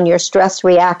down your stress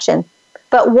reaction.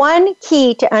 But one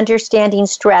key to understanding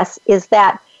stress is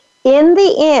that in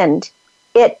the end,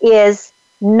 it is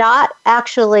not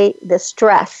actually the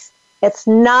stress. It's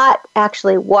not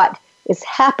actually what is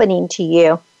happening to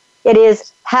you. It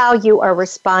is how you are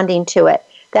responding to it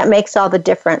that makes all the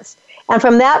difference. And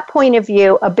from that point of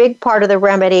view, a big part of the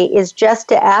remedy is just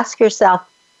to ask yourself,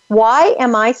 why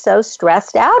am I so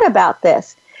stressed out about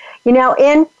this? You know,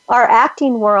 in our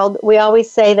acting world, we always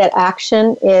say that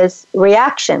action is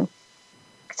reaction.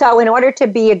 So in order to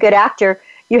be a good actor,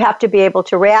 you have to be able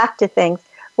to react to things.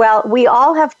 Well, we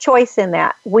all have choice in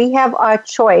that. We have our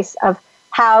choice of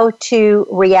how to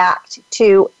react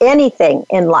to anything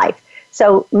in life.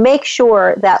 So make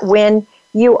sure that when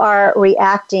you are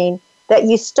reacting, that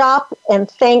you stop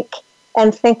and think,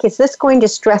 is this going to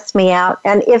stress me out?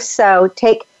 And if so,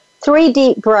 take 3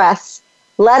 deep breaths,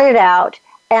 let it out,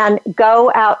 and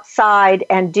go outside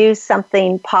and do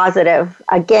something positive.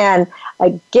 Again,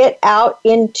 get out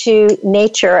into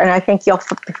nature, and I think you'll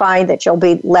find that you'll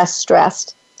be less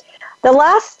stressed. The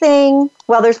last thing,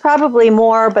 well, there's probably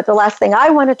more, but the last thing I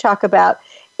want to talk about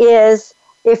is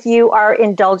if you are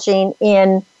indulging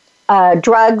in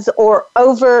drugs or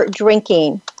over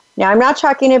drinking. Now, I'm not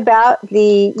talking about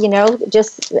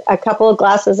just a couple of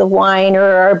glasses of wine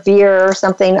or a beer or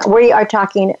something. We are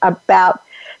talking about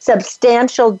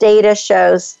substantial data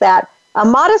shows that a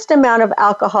modest amount of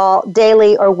alcohol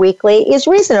daily or weekly is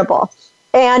reasonable.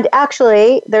 And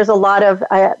actually, there's a lot of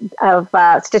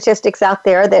statistics out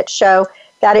there that show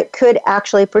that it could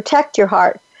actually protect your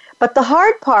heart. But the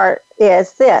hard part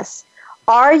is this: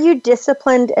 are you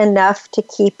disciplined enough to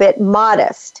keep it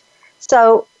modest?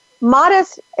 So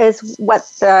modest is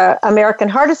what the American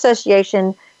Heart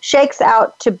Association shakes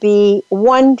out to be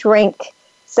 1 drink,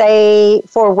 say,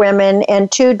 for women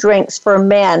and 2 drinks for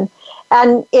men.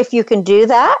 And if you can do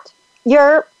that,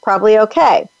 you're probably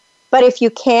okay. But if you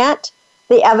can't,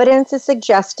 the evidence is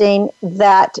suggesting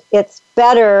that it's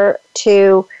better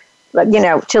to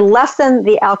lessen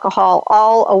the alcohol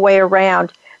all the way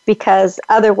around, because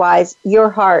otherwise your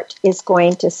heart is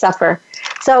going to suffer.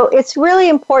 So it's really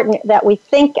important that we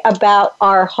think about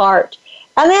our heart.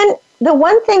 And then the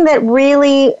one thing that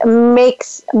really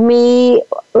makes me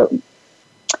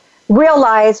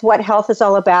realize what health is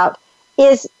all about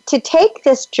is to take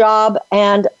this job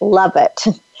and love it.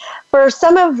 For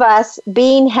some of us,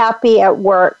 being happy at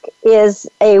work is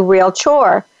a real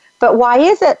chore. But why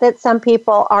is it that some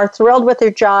people are thrilled with their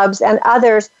jobs and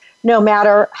others, no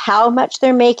matter how much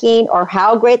they're making or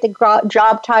how great the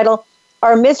job title,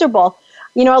 are miserable?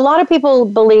 You know, a lot of people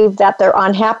believe that their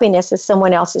unhappiness is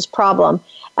someone else's problem,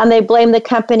 and they blame the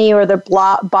company or their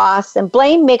boss, and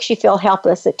blame makes you feel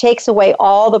helpless. It takes away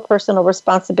all the personal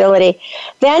responsibility.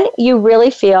 Then you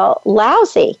really feel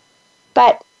lousy.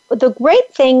 But the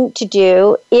great thing to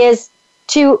do is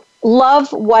to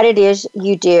love what it is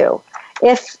you do.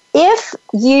 If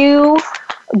you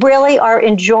really are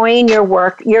enjoying your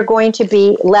work, you're going to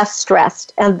be less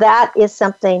stressed. And that is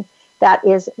something that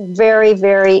is very,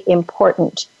 very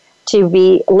important, to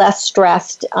be less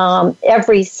stressed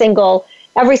every single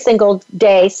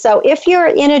day. So if you're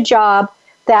in a job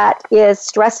that is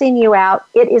stressing you out,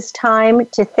 it is time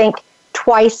to think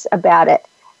twice about it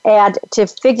and to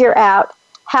figure out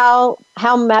how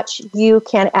much you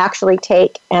can actually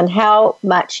take and how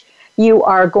much you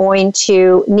are going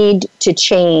to need to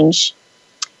change.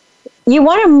 You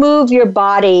want to move your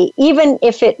body, even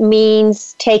if it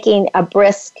means taking a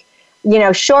brisk,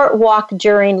 short walk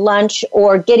during lunch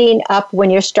or getting up when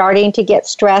you're starting to get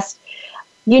stressed.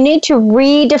 You need to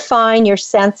redefine your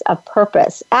sense of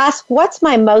purpose. Ask, what's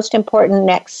my most important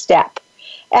next step?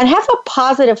 And have a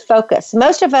positive focus.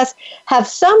 Most of us have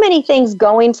so many things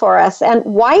going for us. And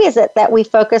why is it that we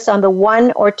focus on the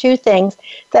 1 or 2 things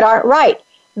that aren't right?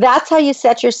 That's how you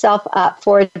set yourself up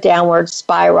for a downward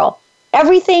spiral.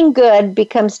 Everything good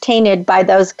becomes tainted by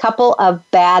those couple of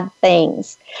bad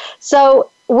things. So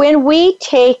when we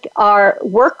take our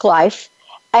work life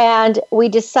and we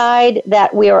decide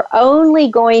that we are only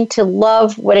going to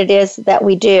love what it is that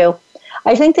we do,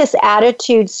 I think this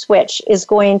attitude switch is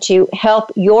going to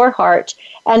help your heart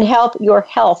and help your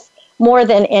health more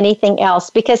than anything else,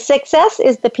 because success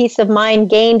is the peace of mind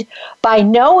gained by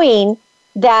knowing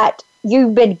that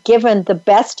you've been given the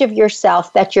best of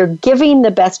yourself, that you're giving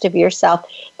the best of yourself,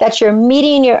 that you're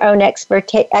meeting your own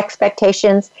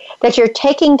expectations, that you're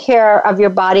taking care of your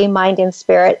body, mind, and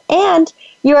spirit, and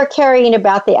you are caring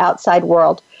about the outside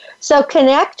world. So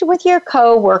connect with your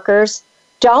co-workers.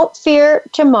 Don't fear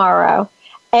tomorrow.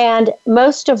 And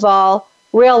most of all,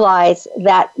 realize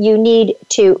that you need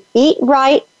to eat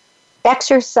right,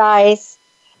 exercise,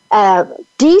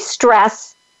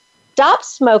 de-stress, stop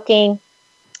smoking,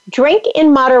 drink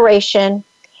in moderation,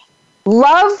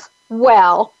 love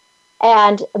well,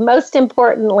 and most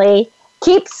importantly,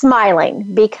 keep smiling,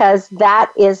 because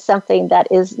that is something that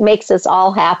makes us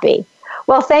all happy.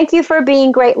 Well, thank you for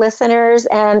being great listeners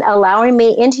and allowing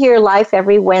me into your life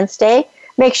every Wednesday.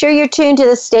 Make sure you're tuned to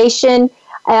the station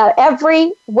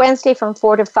every Wednesday from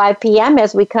 4 to 5 p.m.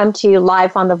 as we come to you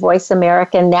live on the Voice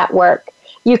America Network.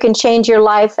 You can change your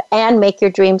life and make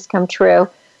your dreams come true.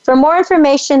 For more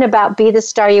information about Be the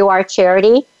Star You Are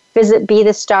charity, visit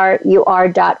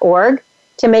BeTheStarYouAre.org.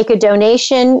 To make a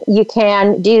donation, you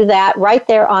can do that right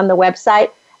there on the website.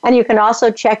 And you can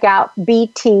also check out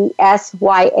BTSYA.org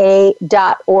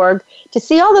to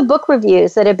see all the book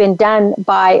reviews that have been done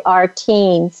by our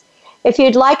teens. If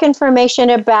you'd like information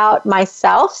about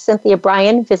myself, Cynthia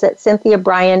Bryan, visit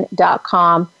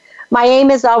CynthiaBryan.com. My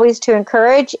aim is always to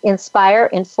encourage, inspire,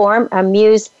 inform,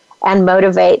 amuse, and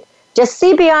motivate. Just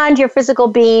see beyond your physical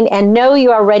being and know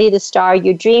you are already the star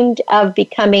you dreamed of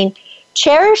becoming.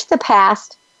 Cherish the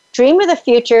past, dream of the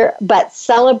future, but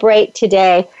celebrate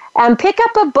today. And pick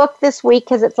up a book this week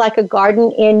because it's like a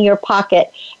garden in your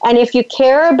pocket. And if you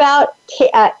care about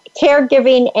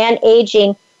caregiving and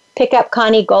aging, pick up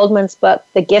Connie Goldman's book,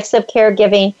 The Gifts of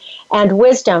Caregiving and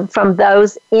Wisdom from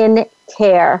Those in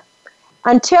Care.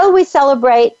 Until we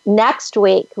celebrate next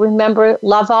week, remember,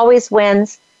 love always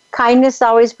wins, kindness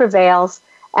always prevails,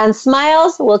 and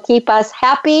smiles will keep us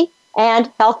happy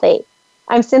and healthy.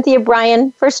 I'm Cynthia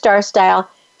Bryan for Star Style,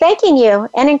 thanking you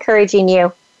and encouraging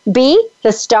you. Be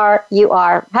the star you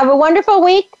are. Have a wonderful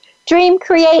week. Dream,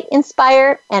 create,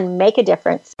 inspire, and make a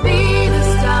difference. Be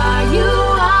the star you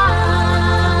are.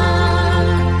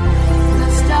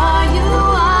 The star you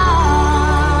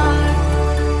are.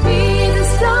 Be the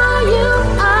star you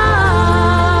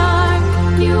are.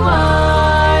 You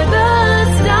are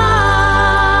the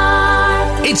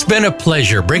star. It's been a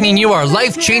pleasure bringing you our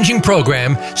life-changing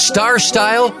program, Star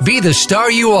Style, Be the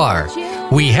Star You Are.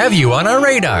 We have you on our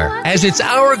radar, as it's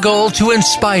our goal to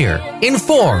inspire,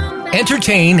 inform,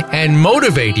 entertain, and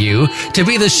motivate you to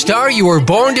be the star you were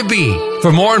born to be.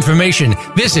 For more information,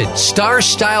 visit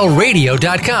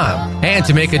starstyleradio.com. And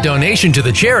to make a donation to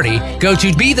the charity, go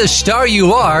to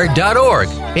BeTheStarYouAre.org.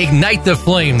 Ignite the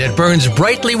flame that burns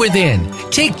brightly within.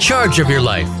 Take charge of your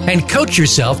life and coach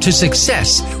yourself to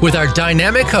success with our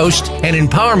dynamic host and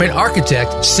empowerment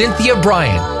architect, Cynthia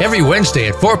Bryan, every Wednesday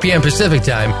at 4 p.m. Pacific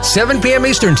Time, 7 p.m.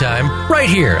 Eastern Time, right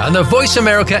here on the Voice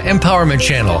America Empowerment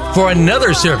Channel for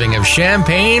another serving of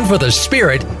champagne for the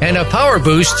spirit and a power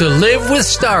boost to live with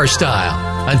Star Style.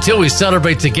 Until we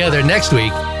celebrate together next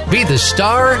week, be the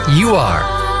star you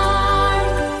are.